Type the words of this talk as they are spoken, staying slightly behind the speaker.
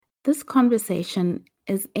This conversation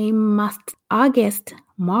is a must. Our guest,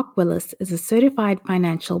 Mark Willis, is a certified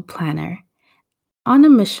financial planner on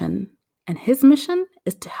a mission, and his mission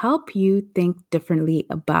is to help you think differently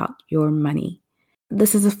about your money.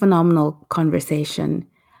 This is a phenomenal conversation,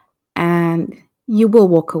 and you will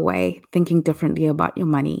walk away thinking differently about your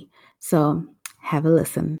money. So have a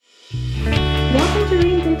listen. Welcome to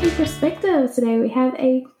Reinventing Perspectives. Today we have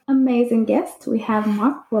an amazing guest. We have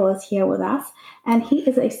Mark Willis here with us, and he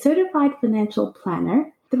is a certified financial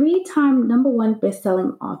planner, 3-time #1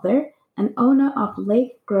 best-selling author, and owner of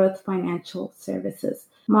Lake Growth Financial Services.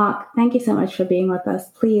 Mark, thank you so much for being with us.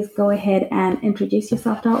 Please go ahead and introduce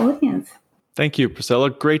yourself to our audience. Thank you, Priscilla.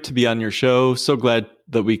 Great to be on your show. So glad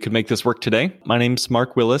that we could make this work today. My name's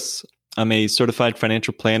Mark Willis. I'm a certified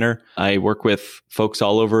financial planner. I work with folks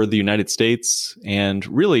all over the United States and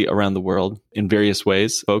really around the world in various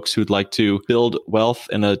ways. Folks who'd like to build wealth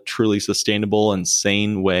in a truly sustainable and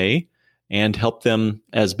sane way and help them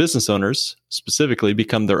as business owners specifically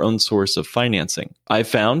become their own source of financing. I've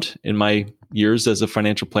found in my years as a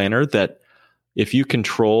financial planner that if you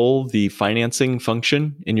control the financing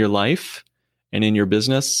function in your life and in your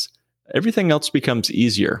business, everything else becomes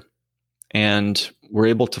easier. And we're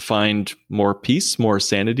able to find more peace, more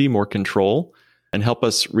sanity, more control, and help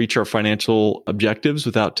us reach our financial objectives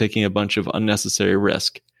without taking a bunch of unnecessary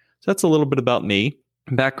risk. So that's a little bit about me.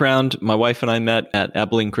 Background, my wife and I met at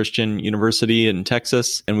Abilene Christian University in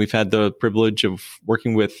Texas, and we've had the privilege of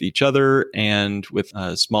working with each other and with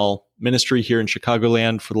a small ministry here in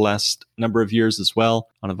Chicagoland for the last number of years as well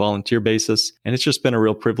on a volunteer basis. And it's just been a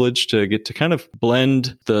real privilege to get to kind of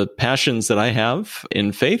blend the passions that I have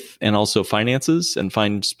in faith and also finances and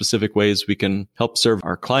find specific ways we can help serve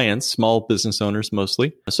our clients, small business owners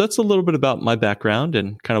mostly. So that's a little bit about my background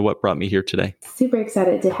and kind of what brought me here today. Super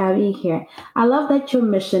excited to have you here. I love that your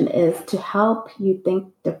mission is to help you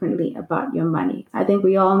think differently about your money. I think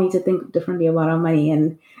we all need to think differently about our money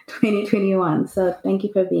in 2021. So thank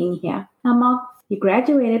you for being here. Now, Mark, you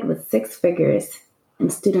graduated with 6 figures in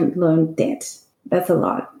student loan debt. That's a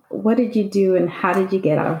lot. What did you do and how did you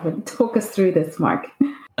get out of it? Talk us through this, Mark.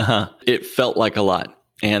 It felt like a lot.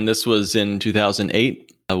 And this was in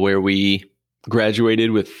 2008, where we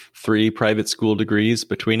graduated with 3 private school degrees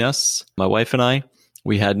between us, my wife and I.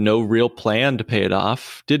 We had no real plan to pay it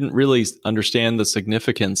off, didn't really understand the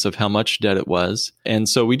significance of how much debt it was. And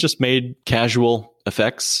so we just made casual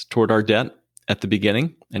effects toward our debt at the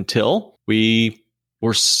beginning until we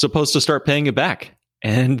were supposed to start paying it back.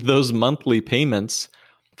 And those monthly payments,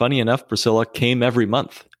 funny enough, Priscilla, came every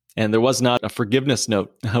month. And there was not a forgiveness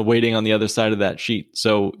note waiting on the other side of that sheet.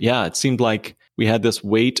 So yeah, it seemed like we had this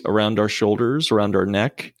weight around our shoulders, around our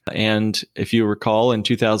neck. And if you recall, in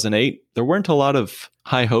 2008, there weren't a lot of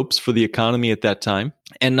high hopes for the economy at that time.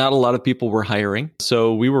 And not a lot of people were hiring.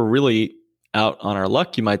 So we were really out on our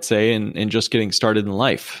luck, you might say, and just getting started in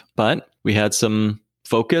life. But we had some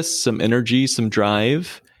focus, some energy, some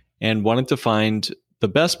drive, and wanted to find the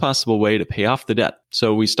best possible way to pay off the debt.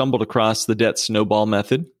 So we stumbled across the debt snowball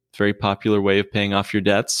method. Very popular way of paying off your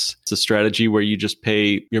debts. It's a strategy where you just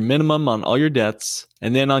pay your minimum on all your debts.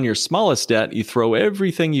 And then on your smallest debt, you throw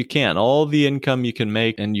everything you can, all the income you can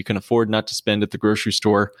make and you can afford not to spend at the grocery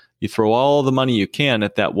store. You throw all the money you can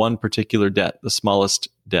at that one particular debt, the smallest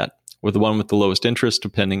debt, or the one with the lowest interest,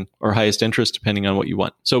 or highest interest, depending on what you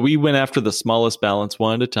want. So we went after the smallest balance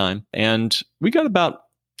one at a time. And we got about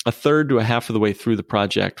a third to a half of the way through the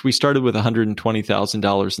project. We started with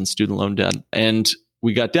 $120,000 in student loan debt. And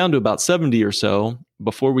we got down to about 70 or so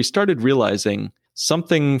before we started realizing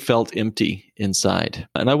something felt empty inside.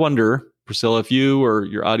 And I wonder, Priscilla, if you or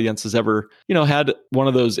your audience has ever, had one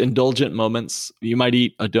of those indulgent moments. You might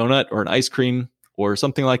eat a donut or an ice cream or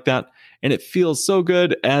something like that, and it feels so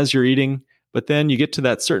good as you're eating, but then you get to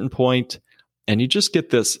that certain point and you just get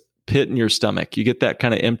this pit in your stomach. You get that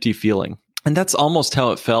kind of empty feeling. And that's almost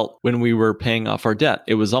how it felt when we were paying off our debt.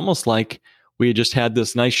 It was almost like we had just had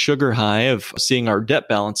this nice sugar high of seeing our debt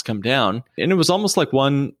balance come down. And it was almost like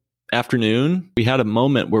one afternoon, we had a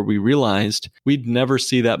moment where we realized we'd never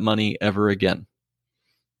see that money ever again.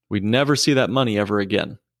 We'd never see that money ever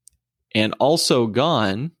again. And also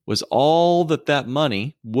gone was all that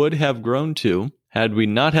money would have grown to had we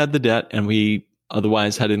not had the debt and we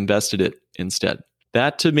otherwise had invested it instead.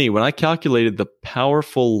 That to me, when I calculated the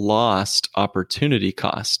powerful lost opportunity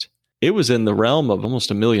cost, it was in the realm of almost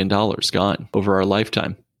 $1 million gone over our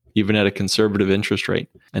lifetime, even at a conservative interest rate.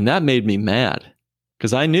 And that made me mad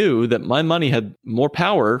because I knew that my money had more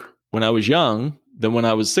power when I was young than when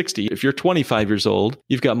I was 60. If you're 25 years old,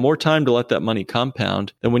 you've got more time to let that money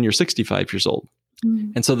compound than when you're 65 years old.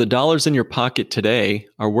 And so the dollars in your pocket today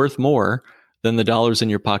are worth more than the dollars in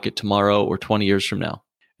your pocket tomorrow or 20 years from now?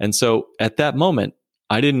 And so at that moment,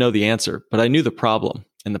 I didn't know the answer, but I knew the problem.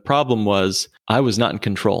 And the problem was I was not in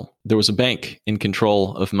control. There was a bank in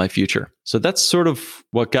control of my future. So that's sort of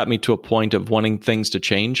what got me to a point of wanting things to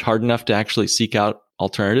change, hard enough to actually seek out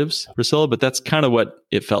alternatives, Priscilla. But that's kind of what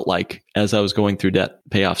it felt like as I was going through debt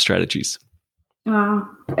payoff strategies. Wow.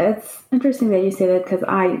 It's interesting that you say that, because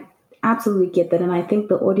I absolutely get that. And I think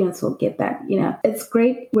the audience will get that. It's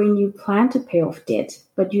great when you plan to pay off debt,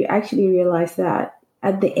 but you actually realize that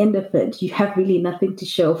at the end of it, you have really nothing to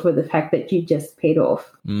show for the fact that you just paid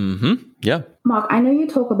off. Mm-hmm. Yeah. Mark, I know you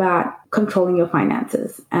talk about controlling your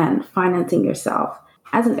finances and financing yourself.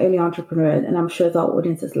 As an early entrepreneur, and I'm sure as our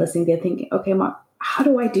audience is listening, they're thinking, okay, Mark, how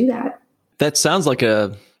do I do that? That sounds like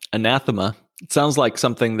a anathema. It sounds like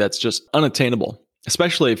something that's just unattainable,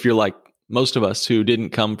 especially if you're like most of us who didn't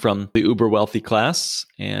come from the uber wealthy class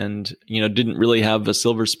and, didn't really have a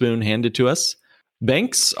silver spoon handed to us.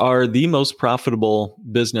 Banks are the most profitable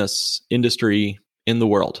business industry in the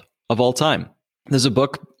world of all time. There's a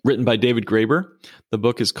book written by David Graeber. The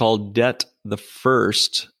book is called Debt: The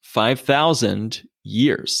First 5,000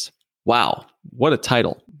 Years. Wow, what a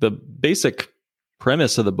title. The basic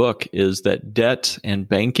premise of the book is that debt and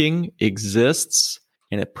banking exists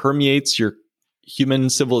and it permeates your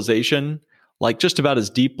human civilization like just about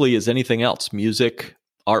as deeply as anything else. Music,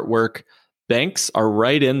 artwork. Banks are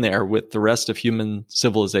right in there with the rest of human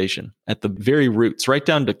civilization at the very roots, right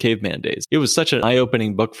down to caveman days. It was such an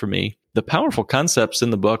eye-opening book for me. The powerful concepts in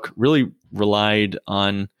the book really relied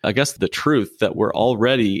on, I guess, the truth that we're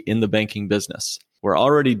already in the banking business. We're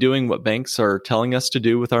already doing what banks are telling us to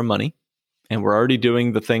do with our money, and we're already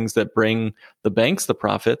doing the things that bring the banks the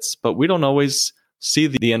profits, but we don't always see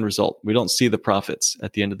the end result. We don't see the profits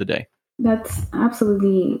at the end of the day. That's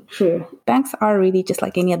absolutely true. Banks are really just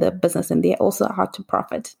like any other business, and they're also out to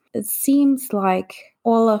profit. It seems like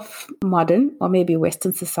all of modern or maybe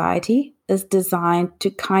Western society is designed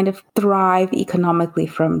to kind of thrive economically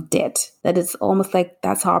from debt. That it's almost like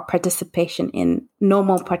that's our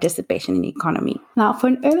normal participation in the economy. Now, for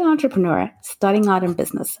an early entrepreneur starting out in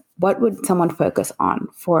business, what would someone focus on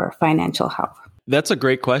for financial health? That's a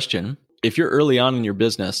great question. If you're early on in your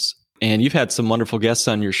business, and you've had some wonderful guests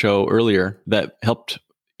on your show earlier that helped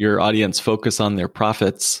your audience focus on their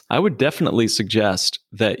profits, I would definitely suggest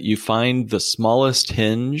that you find the smallest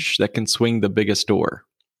hinge that can swing the biggest door.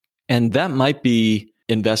 And that might be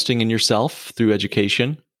investing in yourself through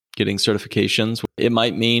education, getting certifications. It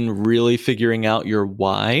might mean really figuring out your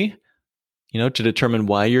why, to determine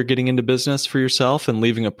why you're getting into business for yourself and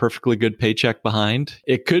leaving a perfectly good paycheck behind.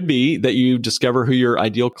 It could be that you discover who your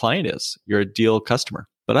ideal client is, your ideal customer.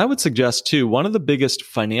 But I would suggest too, one of the biggest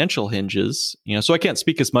financial hinges, so I can't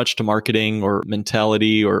speak as much to marketing or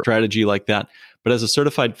mentality or strategy like that, but as a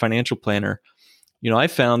certified financial planner, I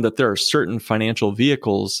found that there are certain financial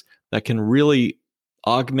vehicles that can really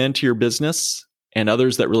augment your business and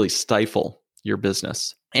others that really stifle your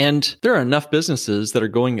business. And there are enough businesses that are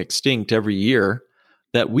going extinct every year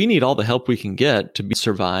that we need all the help we can get to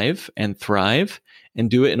survive and thrive and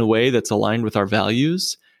do it in a way that's aligned with our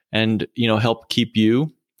values and, help keep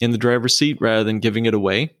you in the driver's seat rather than giving it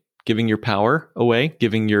away, giving your power away,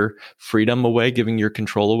 giving your freedom away, giving your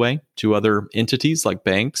control away to other entities like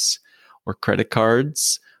banks or credit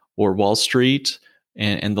cards or Wall Street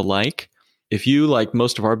and the like. If you, like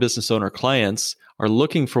most of our business owner clients, are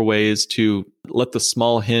looking for ways to let the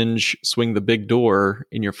small hinge swing the big door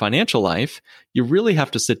in your financial life, you really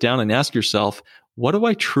have to sit down and ask yourself, what do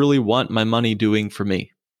I truly want my money doing for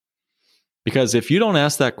me? Because if you don't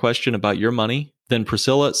ask that question about your money, then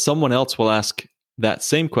Priscilla, someone else will ask that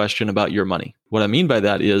same question about your money. What I mean by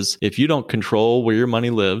that is if you don't control where your money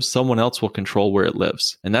lives, someone else will control where it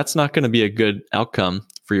lives. And that's not going to be a good outcome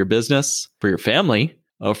for your business, for your family,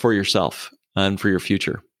 or for yourself, and for your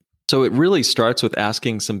future. So it really starts with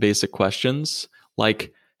asking some basic questions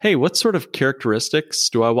like, hey, what sort of characteristics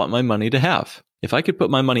do I want my money to have? If I could put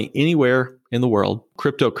my money anywhere in the world,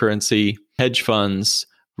 cryptocurrency, hedge funds,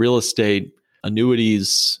 real estate,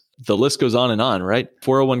 annuities, the list goes on, right?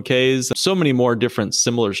 401ks, so many more different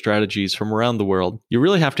similar strategies from around the world. You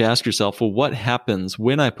really have to ask yourself, well, what happens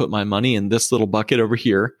when I put my money in this little bucket over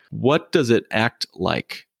here? What does it act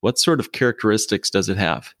like? What sort of characteristics does it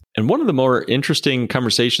have? And one of the more interesting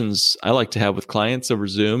conversations I like to have with clients over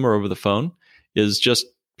Zoom or over the phone is just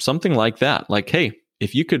something like that. Like, hey,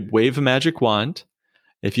 if you could wave a magic wand,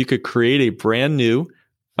 if you could create a brand new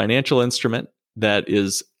financial instrument that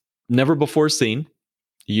is never before seen,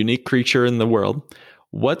 a unique creature in the world,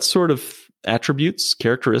 what sort of attributes,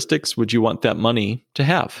 characteristics would you want that money to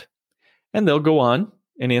have? And they'll go on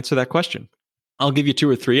and answer that question. I'll give you two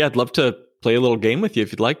or three. I'd love to play a little game with you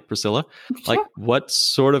if you'd like, Priscilla. Sure. Like, what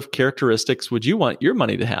sort of characteristics would you want your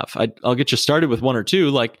money to have? I'll get you started with one or two.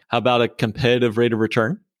 Like, how about a competitive rate of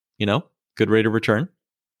return? Good rate of return.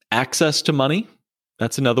 Access to money.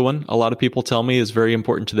 That's another one. A lot of people tell me is very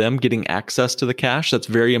important to them. Getting access to the cash. That's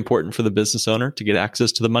very important for the business owner to get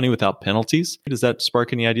access to the money without penalties. Does that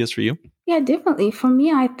spark any ideas for you? Yeah, definitely. For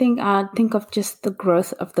me, I think of just the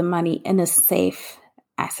growth of the money in a safe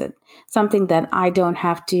asset, something that I don't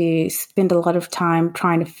have to spend a lot of time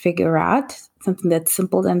trying to figure out, something that's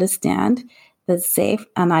simple to understand, that's safe,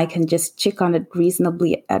 and I can just check on it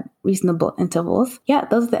reasonably at reasonable intervals. Yeah,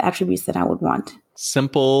 those are the attributes that I would want.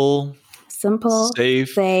 Simple,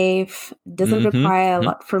 safe, doesn't require a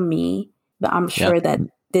lot from me, but I'm sure that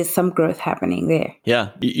there's some growth happening there. Yeah,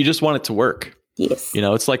 you just want it to work. Yes.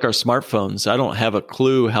 It's like our smartphones. I don't have a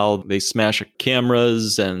clue how they smash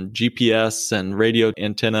cameras and GPS and radio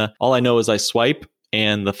antenna. All I know is I swipe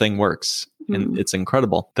and the thing works. And it's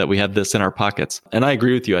incredible that we have this in our pockets. And I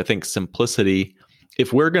agree with you. I think simplicity,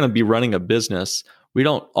 if we're going to be running a business, we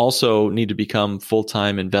don't also need to become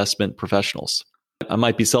full-time investment professionals. I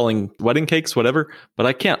might be selling wedding cakes, whatever, but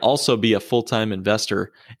I can't also be a full-time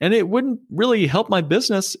investor. And it wouldn't really help my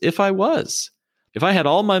business if I was. If I had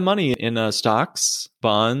all my money in stocks,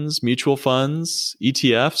 bonds, mutual funds,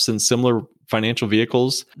 ETFs, and similar financial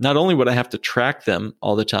vehicles, not only would I have to track them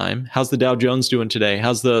all the time, how's the Dow Jones doing today?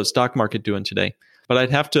 How's the stock market doing today? But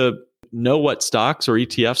I'd have to know what stocks or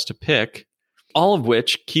ETFs to pick, all of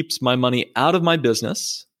which keeps my money out of my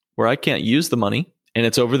business where I can't use the money and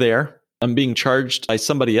it's over there. I'm being charged by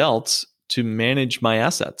somebody else to manage my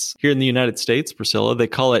assets. Here in the United States, Priscilla, they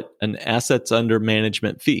call it an assets under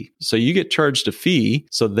management fee. So you get charged a fee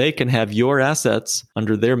so they can have your assets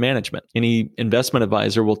under their management. Any investment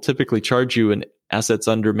advisor will typically charge you an assets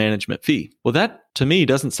under management fee. Well, that to me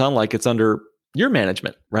doesn't sound like it's under your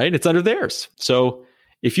management, right? It's under theirs. So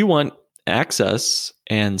if you want access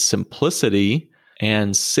and simplicity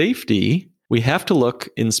and safety, we have to look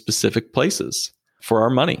in specific places for our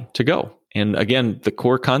money to go. And again, the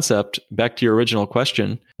core concept, back to your original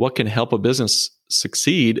question, what can help a business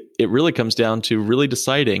succeed? It really comes down to really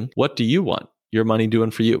deciding, what do you want your money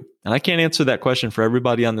doing for you? And I can't answer that question for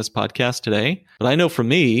everybody on this podcast today, but I know for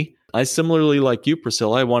me, I similarly like you,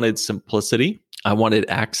 Priscilla, I wanted simplicity. I wanted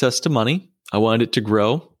access to money. I wanted it to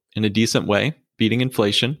grow in a decent way, beating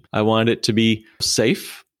inflation. I wanted it to be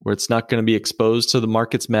safe, where it's not going to be exposed to the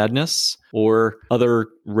market's madness or other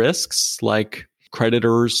risks like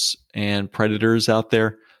creditors and predators out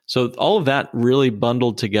there. So all of that really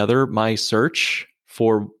bundled together my search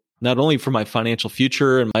for not only for my financial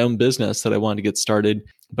future and my own business that I wanted to get started,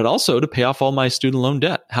 but also to pay off all my student loan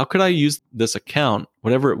debt. How could I use this account,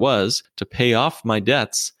 whatever it was, to pay off my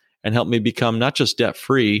debts and help me become not just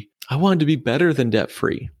debt-free? I wanted to be better than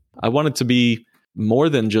debt-free. I wanted to be more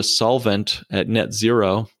than just solvent at net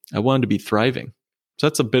zero. I wanted to be thriving. So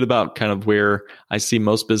that's a bit about kind of where I see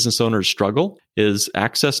most business owners struggle, is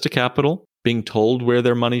access to capital, being told where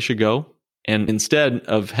their money should go. And instead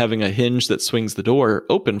of having a hinge that swings the door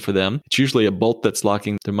open for them, it's usually a bolt that's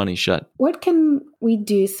locking their money shut. What can we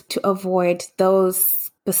do to avoid those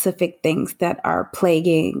specific things that are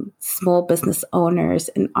plaguing small business owners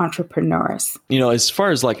and entrepreneurs? As far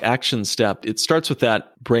as like action step, it starts with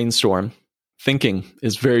that brainstorm. Thinking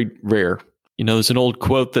is very rare. There's an old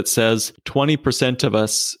quote that says 20% of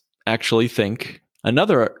us actually think,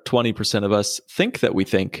 another 20% of us think that we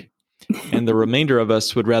think, and the remainder of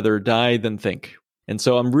us would rather die than think. And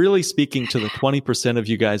so I'm really speaking to the 20% of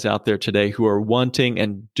you guys out there today who are wanting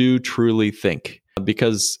and do truly think,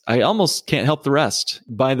 because I almost can't help the rest.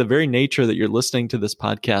 By the very nature that you're listening to this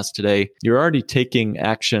podcast today, you're already taking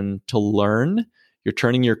action to learn. You're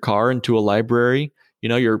turning your car into a library.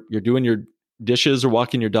 You're doing your dishes or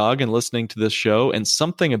walking your dog and listening to this show, and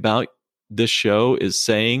something about this show is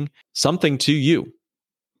saying something to you.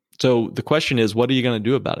 So the question is, what are you going to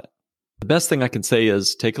do about it? The best thing I can say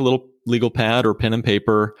is take a little legal pad or pen and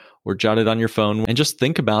paper or jot it on your phone and just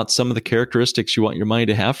think about some of the characteristics you want your money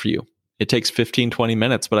to have for you. It takes 15, 20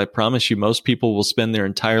 minutes, but I promise you most people will spend their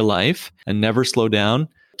entire life and never slow down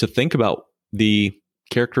to think about the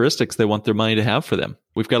characteristics they want their money to have for them.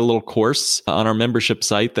 We've got a little course on our membership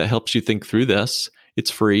site that helps you think through this.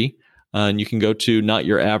 It's free. And you can go to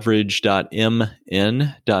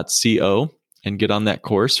notyouraverage.mn.co and get on that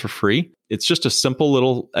course for free. It's just a simple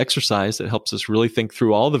little exercise that helps us really think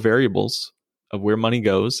through all the variables of where money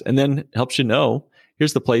goes, and then helps you know,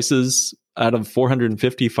 here's the places out of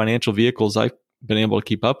 450 financial vehicles I've been able to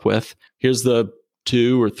keep up with. Here's the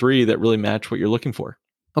 2 or 3 that really match what you're looking for.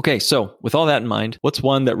 Okay, so with all that in mind, what's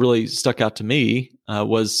one that really stuck out to me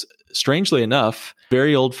was strangely enough,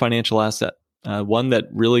 very old financial asset, one that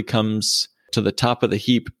really comes to the top of the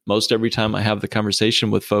heap most every time I have the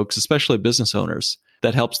conversation with folks, especially business owners,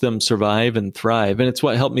 that helps them survive and thrive. And it's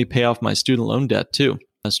what helped me pay off my student loan debt too.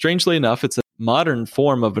 Strangely enough, it's a modern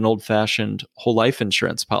form of an old-fashioned whole life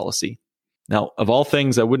insurance policy. Now, of all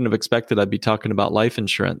things, I wouldn't have expected I'd be talking about life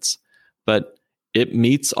insurance, but it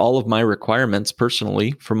meets all of my requirements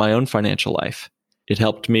personally for my own financial life. It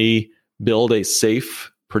helped me build a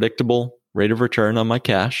safe, predictable rate of return on my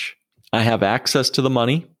cash. I have access to the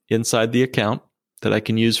money inside the account that I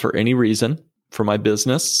can use for any reason, for my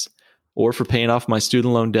business or for paying off my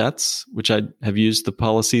student loan debts, which I have used the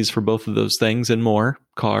policies for both of those things and more: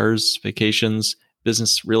 cars, vacations,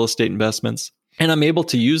 business, real estate investments. And I'm able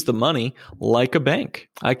to use the money like a bank.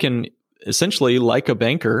 I can essentially, like a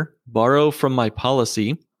banker, borrow from my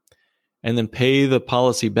policy and then pay the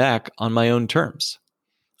policy back on my own terms.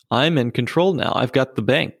 I'm in control now. I've got the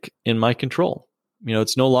bank in my control.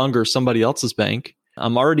 It's no longer somebody else's bank.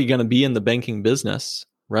 I'm already going to be in the banking business,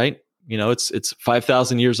 right? It's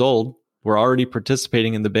 5,000 years old. We're already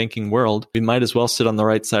participating in the banking world. We might as well sit on the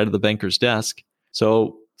right side of the banker's desk.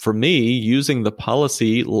 So for me, using the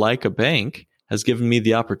policy like a bank has given me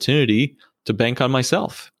the opportunity to bank on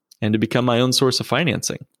myself and to become my own source of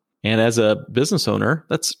financing. And as a business owner,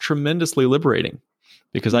 that's tremendously liberating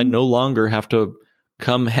because I no longer have to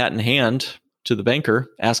come hat in hand to the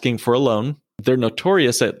banker asking for a loan. They're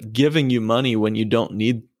notorious at giving you money when you don't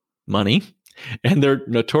need money. And they're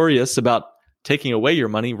notorious about taking away your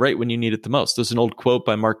money right when you need it the most. There's an old quote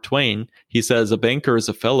by Mark Twain. He says, "A banker is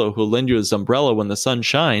a fellow who'll lend you his umbrella when the sun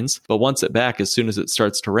shines, but wants it back as soon as it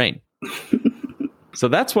starts to rain." So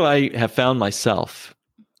that's what I have found myself.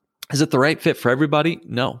 Is it the right fit for everybody?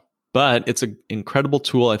 No. But it's an incredible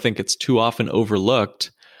tool. I think it's too often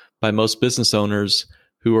overlooked by most business owners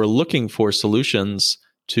who are looking for solutions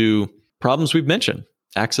to problems we've mentioned.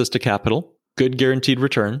 Access to capital, good guaranteed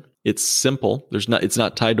return. It's simple. It's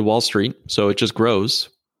not tied to Wall Street, so it just grows.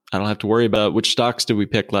 I don't have to worry about which stocks did we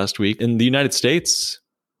pick last week. In the United States,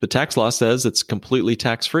 the tax law says it's completely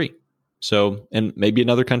tax-free. So, and maybe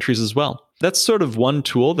in other countries as well. That's sort of one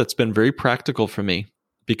tool that's been very practical for me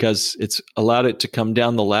because it's allowed it to come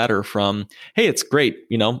down the ladder from, hey, it's great,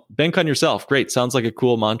 bank on yourself. Great. Sounds like a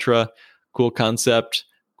cool mantra, cool concept,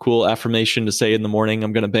 cool affirmation to say in the morning,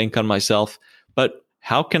 I'm going to bank on myself. But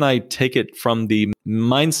how can I take it from the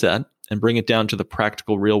mindset and bring it down to the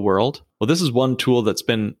practical real world? Well, this is one tool that's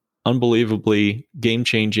been unbelievably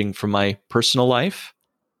game-changing for my personal life.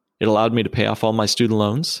 It allowed me to pay off all my student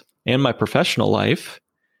loans and my professional life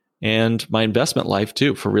and my investment life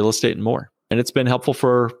too, for real estate and more. And it's been helpful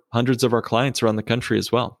for hundreds of our clients around the country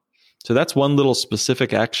as well. So that's one little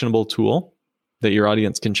specific actionable tool that your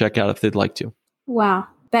audience can check out if they'd like to. Wow.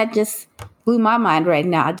 That just blew my mind right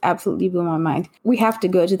now. It absolutely blew my mind. We have to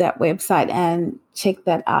go to that website and check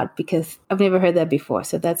that out because I've never heard that before.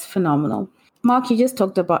 So that's phenomenal. Mark, you just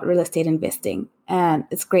talked about real estate investing, and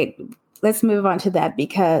it's great. Let's move on to that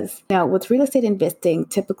because with real estate investing,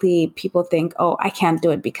 typically people think, oh, I can't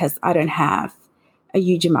do it because I don't have a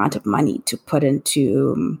huge amount of money to put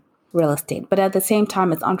into real estate. But at the same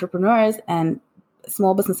time, as entrepreneurs and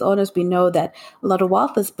small business owners, we know that a lot of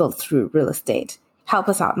wealth is built through real estate. Help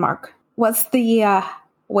us out, Mark. What's the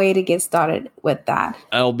way to get started with that?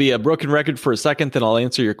 I'll be a broken record for a second, then I'll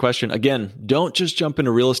answer your question. Again, don't just jump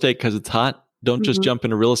into real estate because it's hot. Don't just jump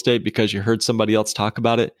into real estate because you heard somebody else talk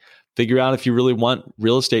about it. Figure out if you really want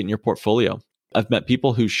real estate in your portfolio. I've met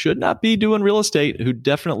people who should not be doing real estate who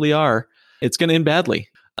definitely are. It's going to end badly.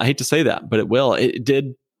 I hate to say that, but it will. It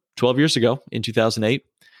did 12 years ago in 2008.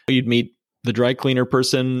 You'd meet the dry cleaner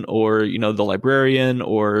person or, the librarian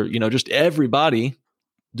or, just everybody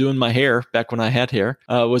doing my hair back when I had hair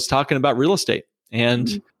was talking about real estate.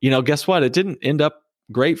 And, guess what? It didn't end up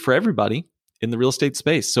great for everybody in the real estate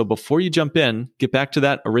space. So before you jump in, get back to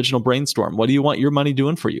that original brainstorm. What do you want your money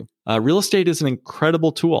doing for you? Real estate is an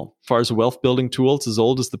incredible tool. As far as a wealth building tool, it's as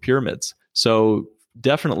old as the pyramids. So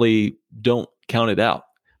definitely don't count it out,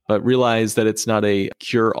 but realize that it's not a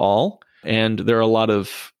cure-all. And there are a lot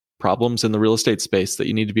of problems in the real estate space that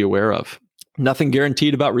you need to be aware of. Nothing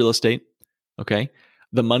guaranteed about real estate. Okay.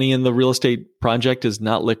 The money in the real estate project is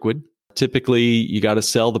not liquid. Typically, you got to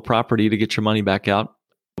sell the property to get your money back out.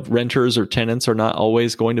 Renters or tenants are not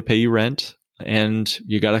always going to pay you rent, and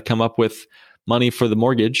you got to come up with money for the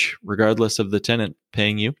mortgage, regardless of the tenant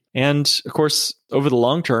paying you. And of course, over the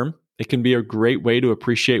long term, it can be a great way to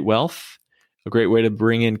appreciate wealth, a great way to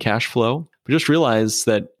bring in cash flow. But just realize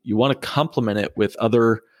that you want to complement it with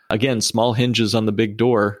other, again, small hinges on the big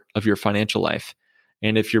door of your financial life.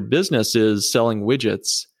 And if your business is selling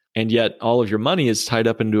widgets, and yet all of your money is tied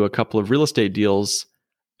up into a couple of real estate deals,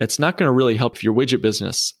 it's not going to really help your widget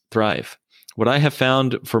business thrive. What I have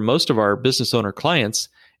found for most of our business owner clients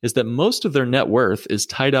is that most of their net worth is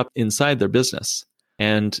tied up inside their business.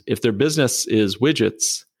 And if their business is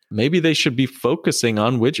widgets, maybe they should be focusing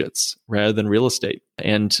on widgets rather than real estate.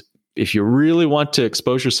 And if you really want to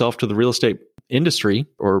expose yourself to the real estate industry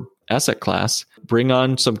or asset class, bring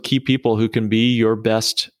on some key people who can be your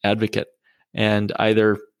best advocate and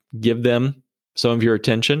either give them some of your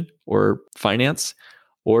attention or finance,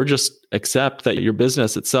 or just accept that your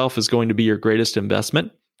business itself is going to be your greatest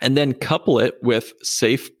investment, and then couple it with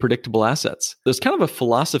safe, predictable assets. There's kind of a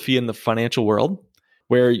philosophy in the financial world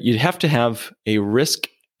where you have to have a risk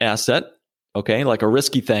asset, okay, like a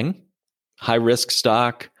risky thing, high risk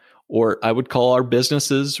stock, or I would call our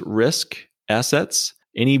businesses risk assets.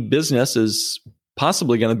 Any business is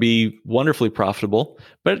possibly going to be wonderfully profitable,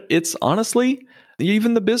 but it's honestly,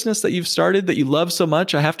 even the business that you've started that you love so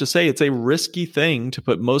much, I have to say it's a risky thing to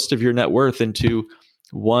put most of your net worth into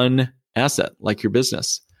one asset like your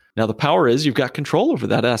business. Now, the power is you've got control over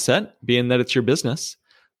that asset, being that it's your business,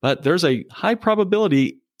 but there's a high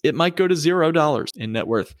probability it might go to $0 in net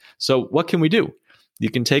worth. So what can we do?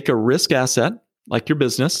 You can take a risk asset like your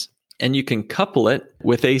business, and you can couple it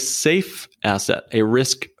with a safe asset, a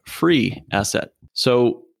risk-free asset.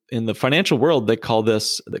 So in the financial world, they call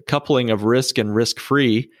this the coupling of risk and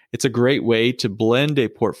risk-free. It's a great way to blend a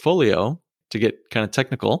portfolio, to get kind of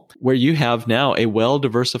technical, where you have now a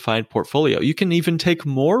well-diversified portfolio. You can even take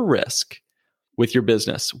more risk with your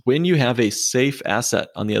business when you have a safe asset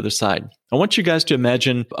on the other side. I want you guys to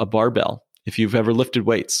imagine a barbell. If you've ever lifted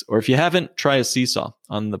weights, or if you haven't, try a seesaw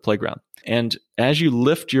on the playground. And as you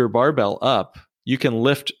lift your barbell up, you can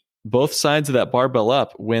lift both sides of that barbell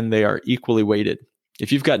up when they are equally weighted.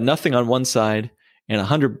 If you've got nothing on one side and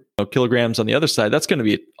 100 kilograms on the other side, that's going to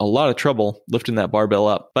be a lot of trouble lifting that barbell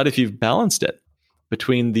up. But if you've balanced it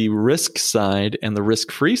between the risk side and the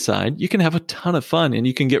risk-free side, you can have a ton of fun and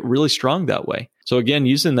you can get really strong that way. So again,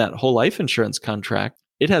 using that whole life insurance contract,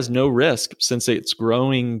 it has no risk since it's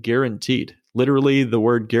growing guaranteed. Literally, the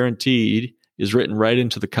word guaranteed is written right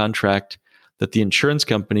into the contract that the insurance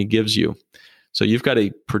company gives you. So you've got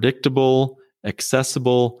a predictable,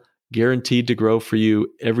 accessible, guaranteed to grow for you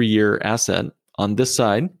every year asset on this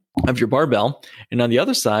side of your barbell. And on the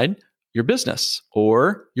other side, your business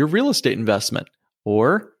or your real estate investment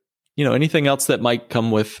or anything else that might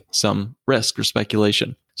come with some risk or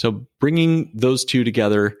speculation. So bringing those two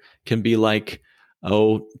together can be like,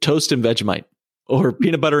 toast and Vegemite or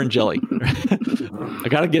peanut butter and jelly. I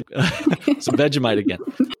got to get some Vegemite again.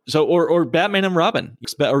 So, or Batman and Robin,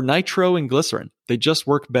 or nitro and glycerin. They just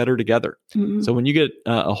work better together. Mm-hmm. So when you get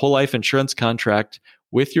a whole life insurance contract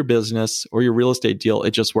with your business or your real estate deal,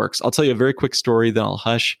 it just works. I'll tell you a very quick story, then I'll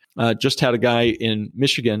hush. Just had a guy in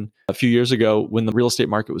Michigan a few years ago when the real estate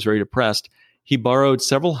market was very depressed. He borrowed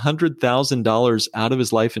several $100,000 out of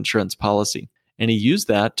his life insurance policy, and he used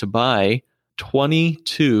that to buy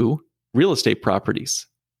 22 real estate properties,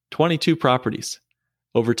 22 properties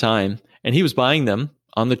over time. And he was buying them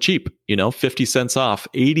on the cheap, 50 cents off,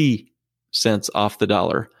 80 cents off the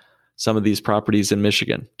dollar, some of these properties in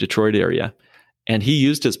Michigan, Detroit area. And he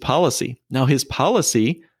used his policy. Now, his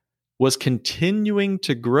policy was continuing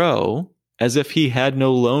to grow as if he had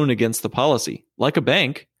no loan against the policy. Like a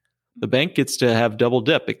bank, the bank gets to have double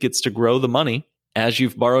dip. It gets to grow the money. As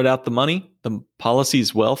you've borrowed out the money, the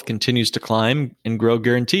policy's wealth continues to climb and grow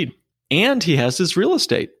guaranteed. And he has his real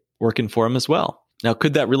estate working for him as well. Now,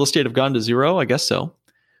 could that real estate have gone to zero? I guess so.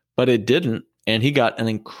 But it didn't. And he got an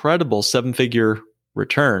incredible 7-figure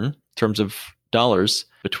return in terms of dollars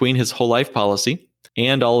between his whole life policy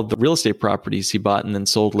and all of the real estate properties he bought and then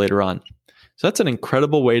sold later on. So that's an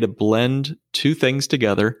incredible way to blend two things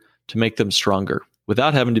together to make them stronger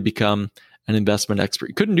without having to become an investment expert.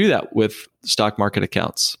 You couldn't do that with stock market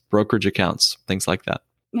accounts, brokerage accounts, things like that.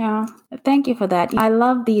 Yeah, thank you for that. I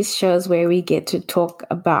love these shows where we get to talk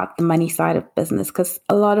about the money side of business, because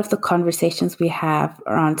a lot of the conversations we have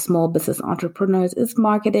around small business entrepreneurs is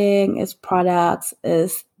marketing, is products,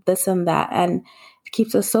 is this and that. And it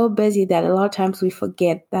keeps us so busy that a lot of times we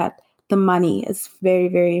forget that the money is very,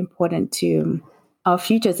 very important to our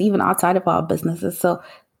futures, even outside of our businesses. So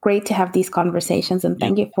great to have these conversations, and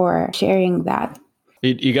thank you for sharing that.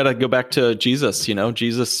 You got to go back to Jesus.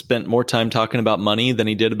 Jesus spent more time talking about money than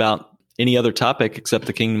he did about any other topic except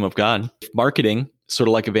the kingdom of God. Marketing, sort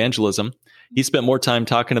of like evangelism, he spent more time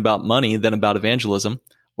talking about money than about evangelism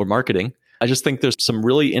or marketing. I just think there's some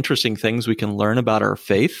really interesting things we can learn about our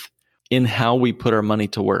faith in how we put our money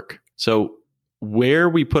to work. So where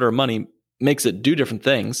we put our money makes it do different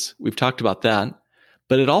things. We've talked about that.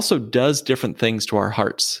 but it also does different things to our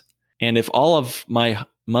hearts. And if all of my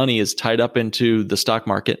money is tied up into the stock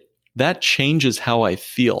market, that changes how I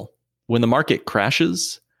feel. When the market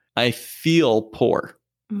crashes, I feel poor,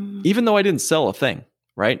 even though I didn't sell a thing,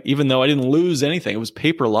 right? Even though I didn't lose anything, it was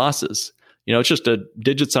paper losses. It's just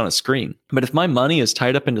digits on a screen. But if my money is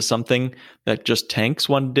tied up into something that just tanks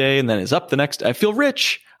one day and then is up the next, I feel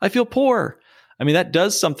rich. I feel poor. I mean, that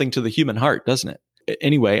does something to the human heart, doesn't it?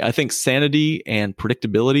 Anyway, I think sanity and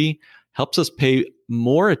predictability helps us pay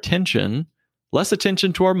more attention, less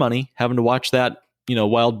attention to our money, having to watch that,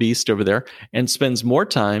 wild beast over there, and spends more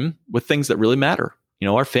time with things that really matter.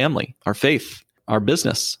 Our family, our faith, our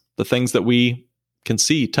business, the things that we can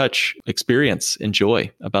see, touch, experience,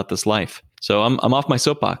 enjoy about this life. So I'm off my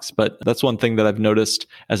soapbox, but that's one thing that I've noticed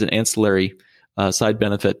as an ancillary side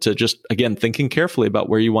benefit to just, again, thinking carefully about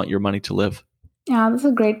where you want your money to live. Yeah, that's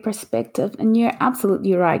a great perspective. And you're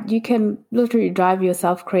absolutely right. You can literally drive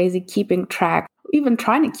yourself crazy keeping track, even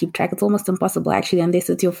trying to keep track. It's almost impossible, actually, unless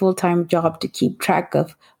it's your full-time job to keep track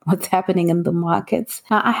of what's happening in the markets.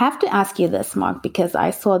 Now, I have to ask you this, Mark, because I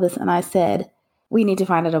saw this and I said, we need to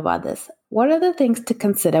find out about this. What are the things to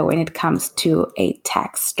consider when it comes to a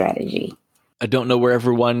tax strategy? I don't know where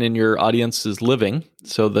everyone in your audience is living,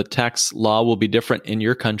 so the tax law will be different in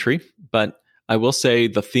your country, but I will say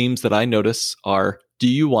the themes that I notice are, do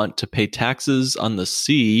you want to pay taxes on the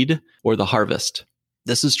seed or the harvest?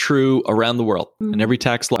 This is true around the world. And every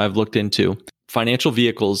tax law I've looked into, financial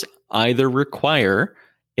vehicles either require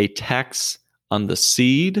a tax on the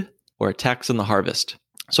seed or a tax on the harvest.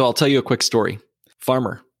 So I'll tell you a quick story.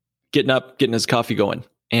 Farmer, getting up, getting his coffee going,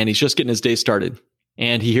 and he's just getting his day started.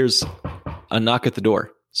 And he hears a knock at the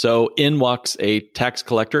door. So in walks a tax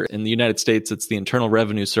collector. In the United States, it's the Internal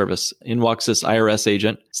Revenue Service. In walks this IRS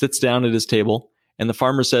agent, sits down at his table, and the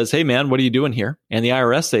farmer says, "Hey man, what are you doing here?" And the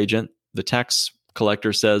IRS agent, the tax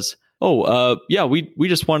collector, says, yeah, we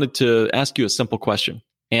just wanted to ask you a simple question.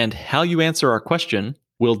 And how you answer our question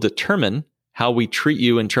will determine how we treat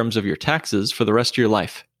you in terms of your taxes for the rest of your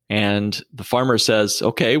life. And the farmer says,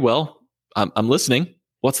 "Okay, well, I'm listening.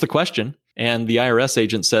 What's the question?" And the IRS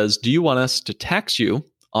agent says, "Do you want us to tax you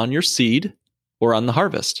on your seed or on the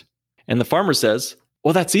harvest?" And the farmer says,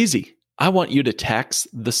 "Well, that's easy. I want you to tax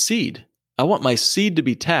the seed. I want my seed to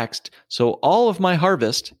be taxed, so all of my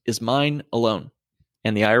harvest is mine alone."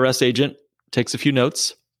 And the IRS agent takes a few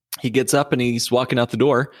notes. He gets up and he's walking out the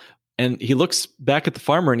door, and he looks back at the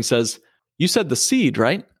farmer and he says, "You said the seed,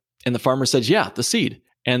 right?" And the farmer says, "Yeah, the seed."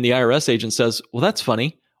 And the IRS agent says, "Well, that's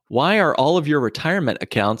funny. Why are all of your retirement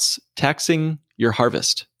accounts taxing your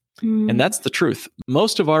harvest?" And that's the truth.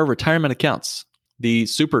 Most of our retirement accounts, the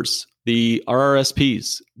supers, the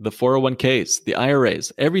RRSPs, the 401ks, the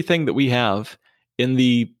IRAs, everything that we have in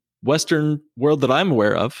the Western world that I'm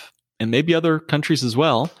aware of, and maybe other countries as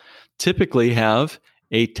well, typically have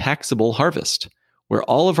a taxable harvest where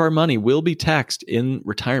all of our money will be taxed in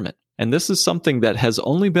retirement. And this is something that has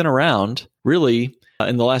only been around really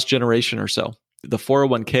in the last generation or so. The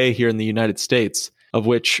 401k here in the United States, of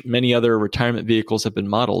which many other retirement vehicles have been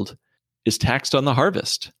modeled, is taxed on the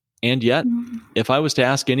harvest. And yet, if I was to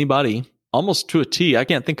ask anybody, almost to a T, I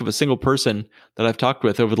can't think of a single person that I've talked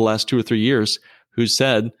with over the last 2 or 3 years who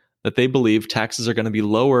said that they believe taxes are going to be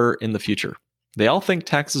lower in the future. They all think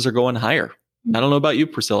taxes are going higher. I don't know about you,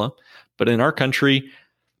 Priscilla, but in our country,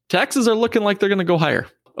 taxes are looking like they're going to go higher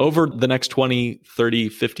over the next 20, 30,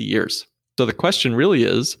 50 years. So the question really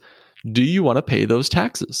is, do you want to pay those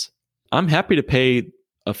taxes? I'm happy to pay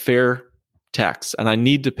a fair tax, and I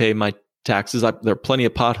need to pay my taxes. There are plenty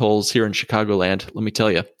of potholes here in Chicagoland, let me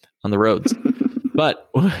tell you, on the roads. But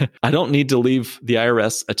I don't need to leave the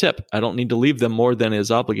IRS a tip. I don't need to leave them more than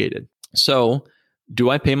is obligated. So do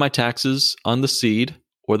I pay my taxes on the seed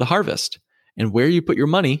or the harvest? And where you put your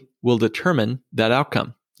money will determine that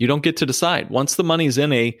outcome. You don't get to decide. Once the money's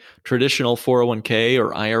in a traditional 401k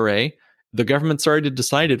or IRA, the government's already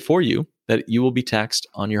decided for you that you will be taxed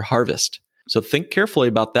on your harvest. So think carefully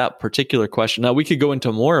about that particular question. Now, we could go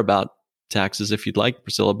into more about taxes if you'd like,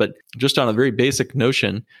 Priscilla, but just on a very basic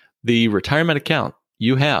notion, the retirement account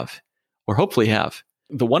you have, or hopefully have,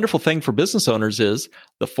 the wonderful thing for business owners is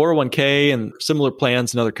the 401k and similar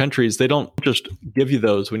plans in other countries, they don't just give you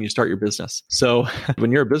those when you start your business. So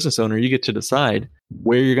when you're a business owner, you get to decide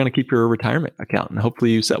where you're going to keep your retirement account. And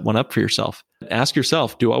hopefully you set one up for yourself. Ask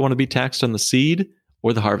yourself, do I want to be taxed on the seed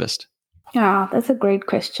or the harvest? Yeah, that's a great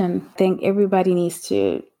question. I think everybody needs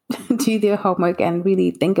to do their homework and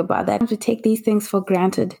really think about that. To take these things for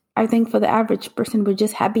granted. I think for the average person, we're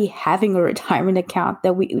just happy having a retirement account,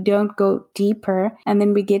 that we don't go deeper, and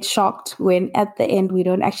then we get shocked when at the end we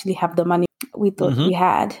don't actually have the money we thought we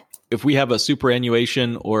had. If we have a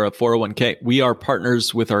superannuation or a 401k, we are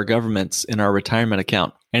partners with our governments in our retirement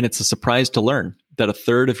account. And it's a surprise to learn that a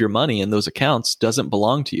third of your money in those accounts doesn't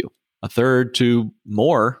belong to you. A third to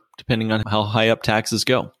more, depending on how high up taxes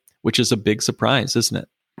go, which is a big surprise, isn't it?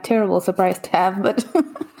 Terrible surprise to have, but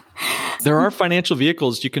there are financial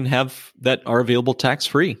vehicles you can have that are available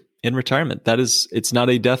tax-free in retirement. It's not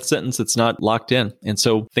a death sentence. It's not locked in. And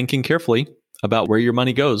so thinking carefully about where your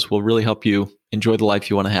money goes will really help you enjoy the life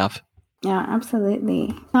you want to have. Yeah,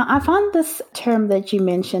 absolutely. Now, I found this term that you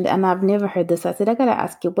mentioned, and I've never heard this. I said, I got to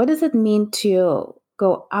ask you, what does it mean to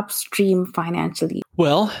go upstream financially?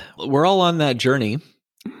 Well, we're all on that journey,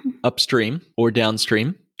 upstream or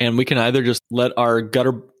downstream. And we can either just let our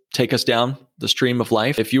gutter take us down the stream of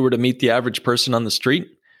life. If you were to meet the average person on the street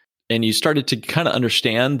and you started to kind of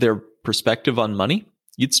understand their perspective on money,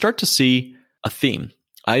 you'd start to see a theme.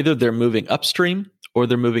 Either they're moving upstream or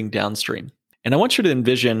they're moving downstream. And I want you to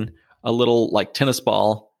envision a little like tennis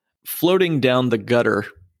ball floating down the gutter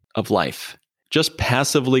of life, just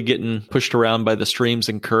passively getting pushed around by the streams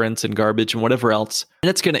and currents and garbage and whatever else.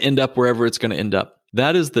 And it's going to end up wherever it's going to end up.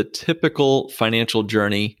 That is the typical financial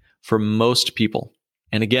journey for most people.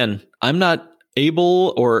 And again, I'm not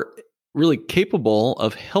able or really capable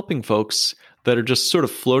of helping folks that are just sort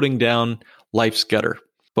of floating down life's gutter.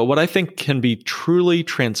 But what I think can be truly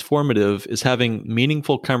transformative is having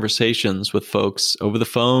meaningful conversations with folks over the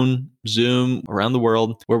phone, Zoom, around the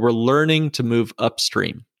world, where we're learning to move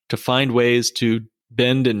upstream, to find ways to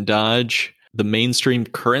bend and dodge the mainstream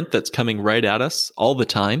current that's coming right at us all the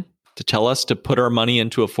time, to tell us to put our money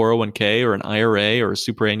into a 401k or an IRA or a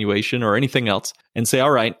superannuation or anything else and say, all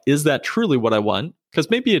right, is that truly what I want? Because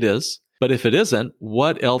maybe it is. But if it isn't,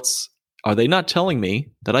 what else are they not telling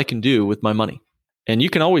me that I can do with my money? And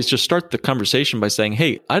you can always just start the conversation by saying,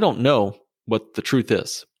 hey, I don't know what the truth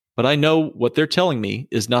is, but I know what they're telling me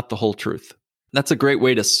is not the whole truth. That's a great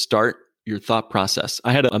way to start your thought process.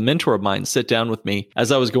 I had a mentor of mine sit down with me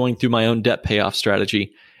as I was going through my own debt payoff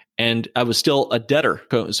strategy. And I was still a debtor.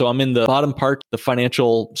 So I'm in the bottom part, the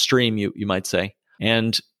financial stream, you might say.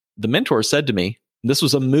 And the mentor said to me, this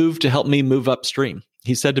was a move to help me move upstream.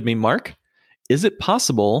 He said to me, Mark, is it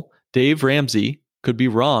possible Dave Ramsey could be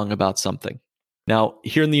wrong about something? Now,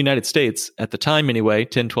 here in the United States, at the time anyway,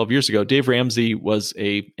 10, 12 years ago, Dave Ramsey was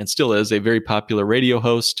and still is, a very popular radio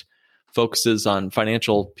host, focuses on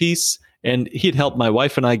financial peace. And he'd helped my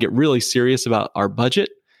wife and I get really serious about our budget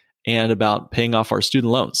and about paying off our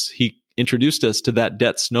student loans. He introduced us to that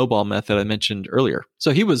debt snowball method I mentioned earlier.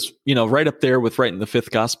 So he was, right up there with writing the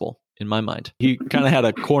fifth gospel in my mind. He kind of had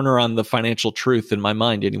a corner on the financial truth in my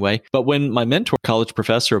mind anyway. But when my mentor, college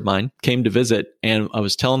professor of mine, came to visit and I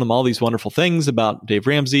was telling them all these wonderful things about Dave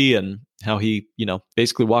Ramsey and how he,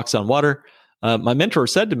 basically walks on water, my mentor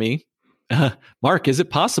said to me, Mark, is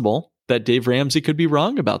it possible that Dave Ramsey could be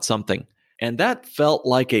wrong about something? And that felt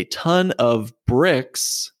like a ton of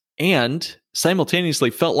bricks and simultaneously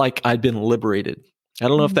felt like I'd been liberated. I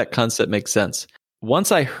don't know if that concept makes sense.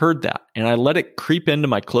 Once I heard that and I let it creep into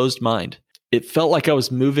my closed mind, it felt like I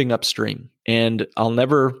was moving upstream, and I'll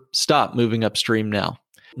never stop moving upstream now.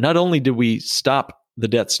 Not only did we stop the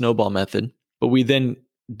debt snowball method, but we then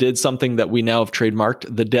did something that we now have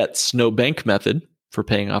trademarked, the debt snowbank method, for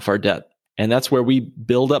paying off our debt. And that's where we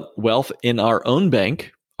build up wealth in our own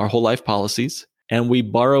bank, our whole life policies, and we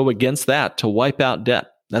borrow against that to wipe out debt.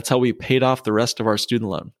 That's how we paid off the rest of our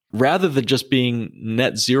student loan. Rather than just being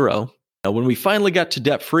net zero, when we finally got to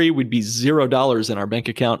debt free, we'd be $0 in our bank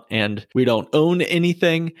account, and we don't own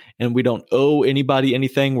anything and we don't owe anybody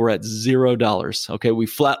anything. We're at $0. Okay, we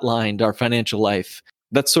flatlined our financial life.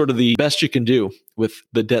 That's sort of the best you can do with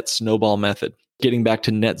the debt snowball method, getting back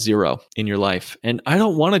to net zero in your life. And I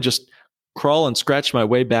don't want to just crawl and scratch my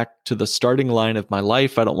way back to the starting line of my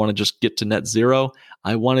life. I don't want to just get to net zero.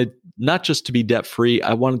 I wanted not just to be debt free,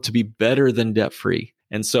 I wanted to be better than debt free.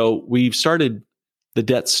 And so we've started the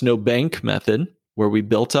debt snowbank method, where we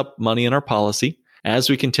built up money in our policy as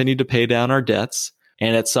we continued to pay down our debts.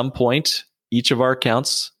 And at some point, each of our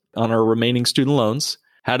accounts on our remaining student loans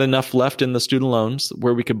had enough left in the student loans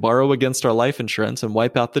where we could borrow against our life insurance and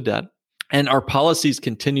wipe out the debt. And our policies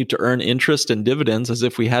continued to earn interest and dividends as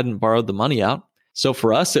if we hadn't borrowed the money out. So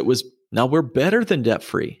for us, it was, now we're better than debt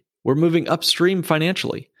free. We're moving upstream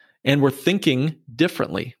financially, and we're thinking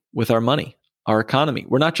differently with our money, our economy.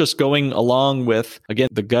 We're not just going along with, again,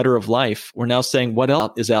 the gutter of life. We're now saying, what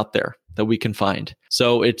else is out there that we can find?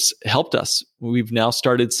 So it's helped us. We've now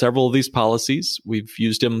started several of these policies. We've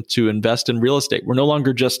used them to invest in real estate. We're no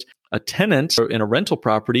longer just a tenant in a rental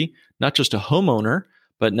property, not just a homeowner,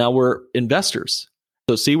 but now we're investors.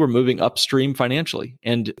 So see, we're moving upstream financially.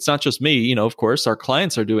 And it's not just me, of course, our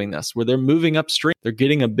clients are doing this where they're moving upstream. They're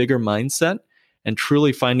getting a bigger mindset and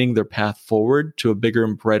truly finding their path forward to a bigger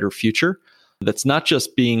and brighter future. That's not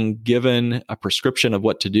just being given a prescription of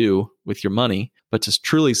what to do with your money, but to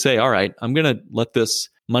truly say, all right, I'm going to let this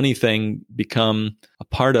money thing become a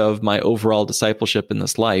part of my overall discipleship in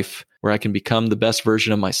this life where I can become the best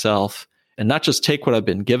version of myself and not just take what I've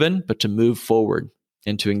been given, but to move forward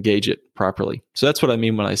and to engage it properly. So that's what I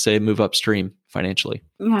mean when I say move upstream financially.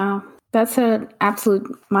 Yeah, that's an absolute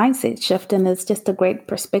mindset shift. And it's just a great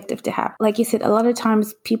perspective to have. Like you said, a lot of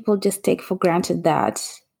times people just take for granted that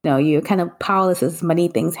you're kind of powerless as money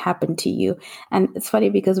things happen to you. And it's funny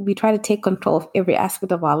because we try to take control of every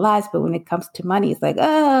aspect of our lives. But when it comes to money, it's like,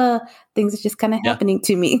 things are just kind of happening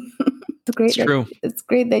to me. It's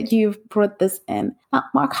great that you've brought this in.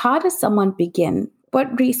 Mark, how does someone begin?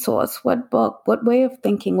 What resource, what book, what way of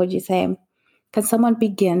thinking would you say can someone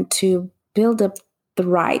begin to build up the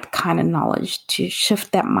right kind of knowledge to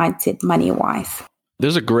shift that mindset money-wise?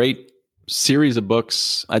 There's a great series of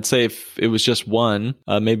books. I'd say if it was just one,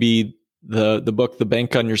 maybe the book, The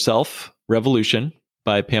Bank on Yourself Revolution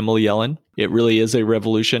by Pamela Yellen. It really is a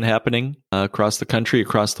revolution happening across the country,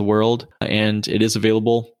 across the world, and it is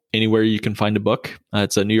available anywhere you can find a book.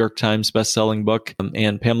 It's a New York Times best-selling book,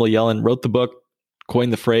 and Pamela Yellen wrote the book,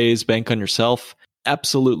 coined the phrase bank on yourself,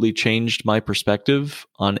 absolutely changed my perspective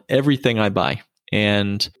on everything I buy.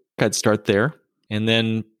 And I'd start there. And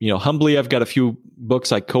then, humbly, I've got a few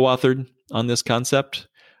books I co-authored on this concept.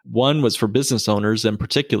 One was for business owners in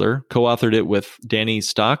particular, co-authored it with Danny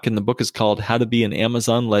Stock, and the book is called How to Be an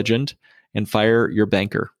Amazon Legend and Fire Your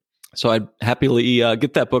Banker. So I'd happily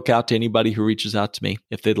get that book out to anybody who reaches out to me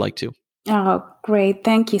if they'd like to. Oh, great.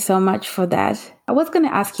 Thank you so much for that. I was going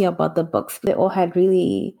to ask you about the books. They all had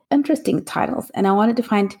really interesting titles. And I wanted to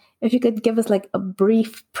find if you could give us like a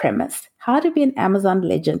brief premise. How to be an Amazon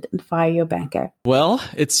legend and fire your banker. Well,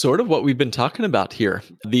 it's sort of what we've been talking about here.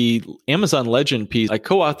 The Amazon Legend piece, I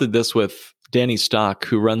co-authored this with Danny Stock,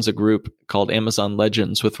 who runs a group called Amazon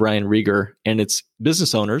Legends with Ryan Rieger. And it's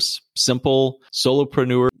business owners, simple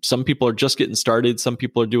solopreneur. Some people are just getting started. Some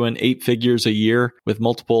people are doing 8 figures a year with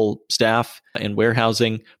multiple staff and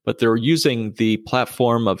warehousing, but they're using the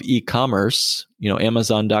platform of e-commerce,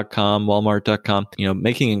 Amazon.com, Walmart.com,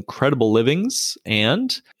 making incredible livings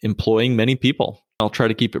and employing many people. I'll try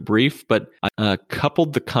to keep it brief, but I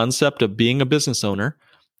coupled the concept of being a business owner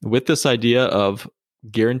with this idea of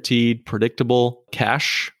guaranteed, predictable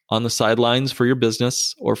cash on the sidelines for your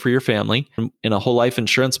business or for your family in a whole life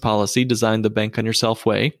insurance policy designed the bank on yourself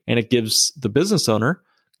way. And it gives the business owner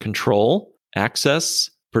control, access,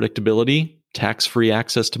 predictability, tax-free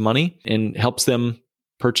access to money, and helps them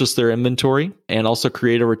purchase their inventory and also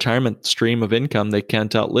create a retirement stream of income they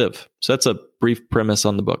can't outlive. So that's a brief premise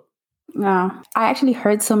on the book. I actually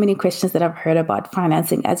heard so many questions that I've heard about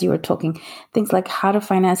financing as you were talking. Things like how to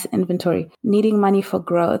finance inventory, needing money for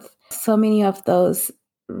growth. So many of those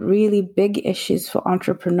really big issues for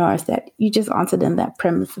entrepreneurs that you just answered in that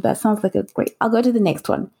premise. So that sounds like a great. I'll go to the next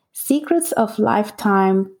one. Secrets of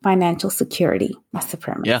Lifetime Financial Security. That's the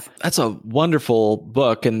premise. Yeah, that's a wonderful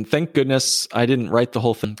book. And thank goodness I didn't write the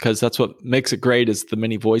whole thing because that's what makes it great is the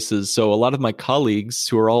many voices. So a lot of my colleagues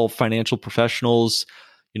who are all financial professionals,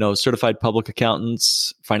 certified public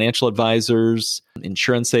accountants, financial advisors,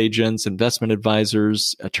 insurance agents, investment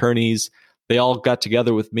advisors, attorneys, they all got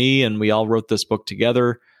together with me and we all wrote this book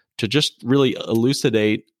together to just really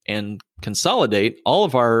elucidate and consolidate all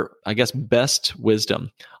of our, best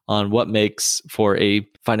wisdom on what makes for a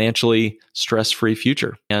financially stress-free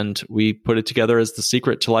future. And we put it together as the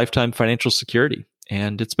secret to lifetime financial security.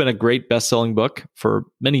 And it's been a great best-selling book for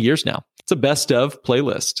many years now. It's a best of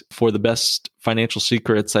playlist for the best financial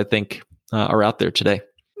secrets I think are out there today.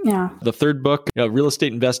 Yeah. The third book, Real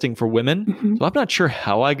Estate Investing for Women. Mm-hmm. So I'm not sure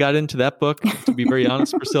how I got into that book, to be very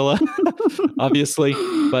honest, Priscilla, obviously.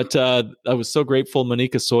 But I was so grateful.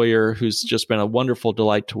 Monica Sawyer, who's just been a wonderful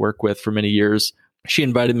delight to work with for many years, she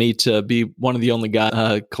invited me to be one of the only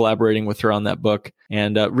guys collaborating with her on that book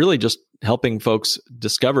and really just helping folks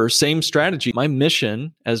discover same strategy. My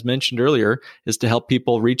mission, as mentioned earlier, is to help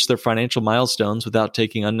people reach their financial milestones without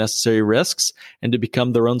taking unnecessary risks and to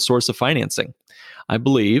become their own source of financing. I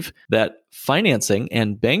believe that financing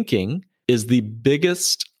and banking is the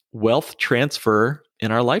biggest wealth transfer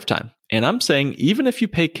in our lifetime. And I'm saying even if you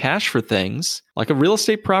pay cash for things like a real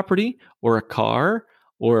estate property or a car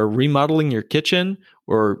or remodeling your kitchen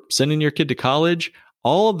or sending your kid to college,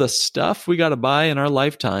 all of the stuff we got to buy in our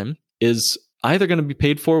lifetime is either going to be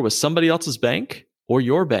paid for with somebody else's bank or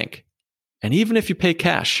your bank. And even if you pay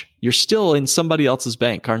cash, you're still in somebody else's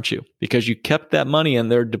bank, aren't you? Because you kept that money in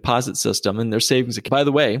their deposit system and their savings account. By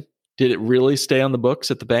the way, did it really stay on the books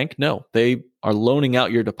at the bank? No, they are loaning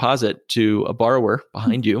out your deposit to a borrower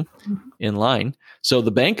behind you in line. So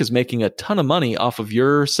the bank is making a ton of money off of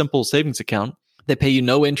your simple savings account. They pay you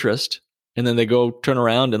no interest, and then they go turn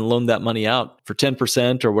around and loan that money out for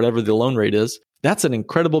 10% or whatever the loan rate is. That's an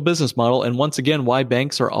incredible business model. And once again, why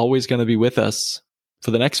banks are always going to be with us for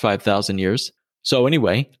the next 5,000 years. So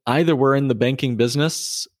anyway, either we're in the banking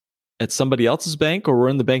business at somebody else's bank or we're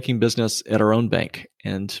in the banking business at our own bank.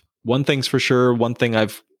 And one thing's for sure, one thing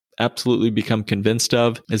I've absolutely become convinced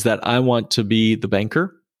of is that I want to be the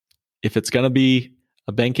banker. If it's going to be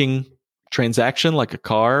a banking transaction like a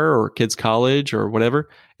car or kids' college or whatever,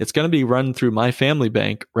 it's going to be run through my family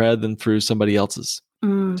bank rather than through somebody else's.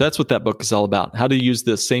 So that's what that book is all about. How to use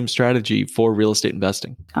the same strategy for real estate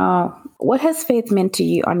investing. What has faith meant to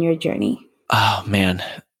you on your journey? Oh, man.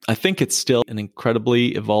 I think it's still an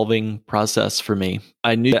incredibly evolving process for me.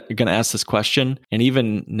 I knew that you're going to ask this question. And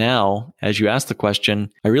even now, as you ask the question,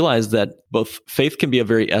 I realize that both faith can be a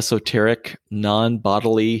very esoteric,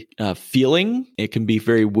 non-bodily feeling. It can be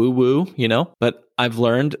very woo-woo, but I've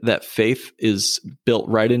learned that faith is built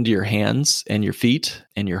right into your hands and your feet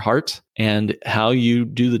and your heart. And how you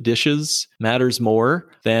do the dishes matters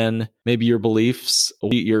more than maybe your beliefs,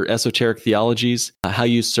 your esoteric theologies, how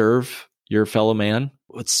you serve your fellow man.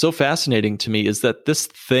 What's so fascinating to me is that this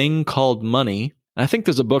thing called money, I think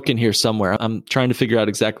there's a book in here somewhere. I'm trying to figure out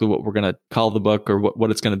exactly what we're going to call the book or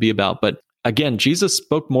what it's going to be about. But again, Jesus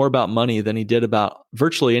spoke more about money than he did about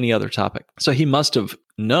virtually any other topic. So he must have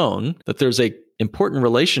known that there's a important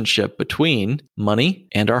relationship between money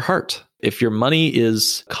and our heart. If your money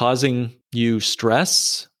is causing you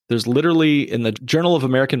stress, there's literally in the Journal of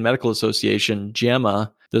American Medical Association,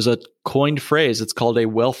 JAMA, there's a coined phrase. It's called a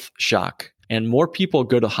wealth shock. And more people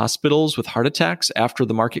go to hospitals with heart attacks after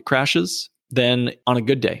the market crashes than on a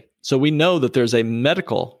good day. So we know that there's a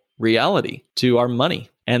medical reality to our money.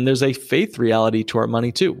 And there's a faith reality to our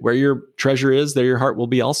money too. Where your treasure is, there your heart will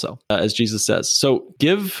be also, as Jesus says. So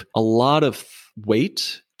give a lot of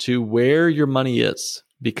weight to where your money is,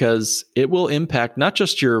 because it will impact not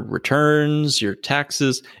just your returns, your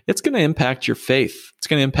taxes. It's going to impact your faith. It's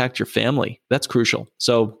going to impact your family. That's crucial.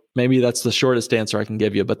 So maybe that's the shortest answer I can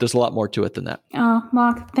give you, but there's a lot more to it than that.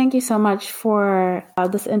 Mark, thank you so much for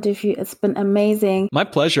this interview. It's been amazing. My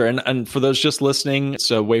pleasure. And for those just listening,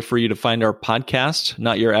 it's a way for you to find our podcast,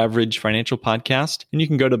 Not Your Average Financial Podcast. And you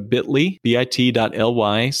can go to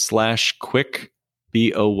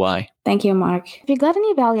bit.ly/quickBOY. Thank you, Mark. If you got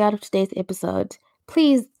any value out of today's episode,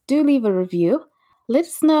 please do leave a review. Let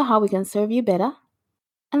us know how we can serve you better.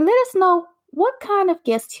 And let us know what kind of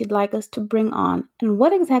guests you'd like us to bring on and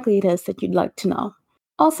what exactly it is that you'd like to know.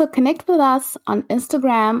 Also, connect with us on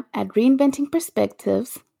Instagram at Reinventing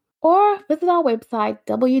Perspectives or visit our website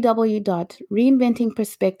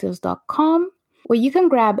www.reinventingperspectives.com, where you can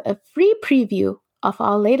grab a free preview of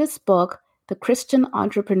our latest book, The Christian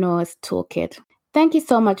Entrepreneur's Toolkit. Thank you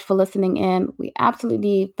so much for listening in. We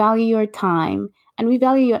absolutely value your time and we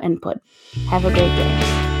value your input. Have a great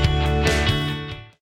day.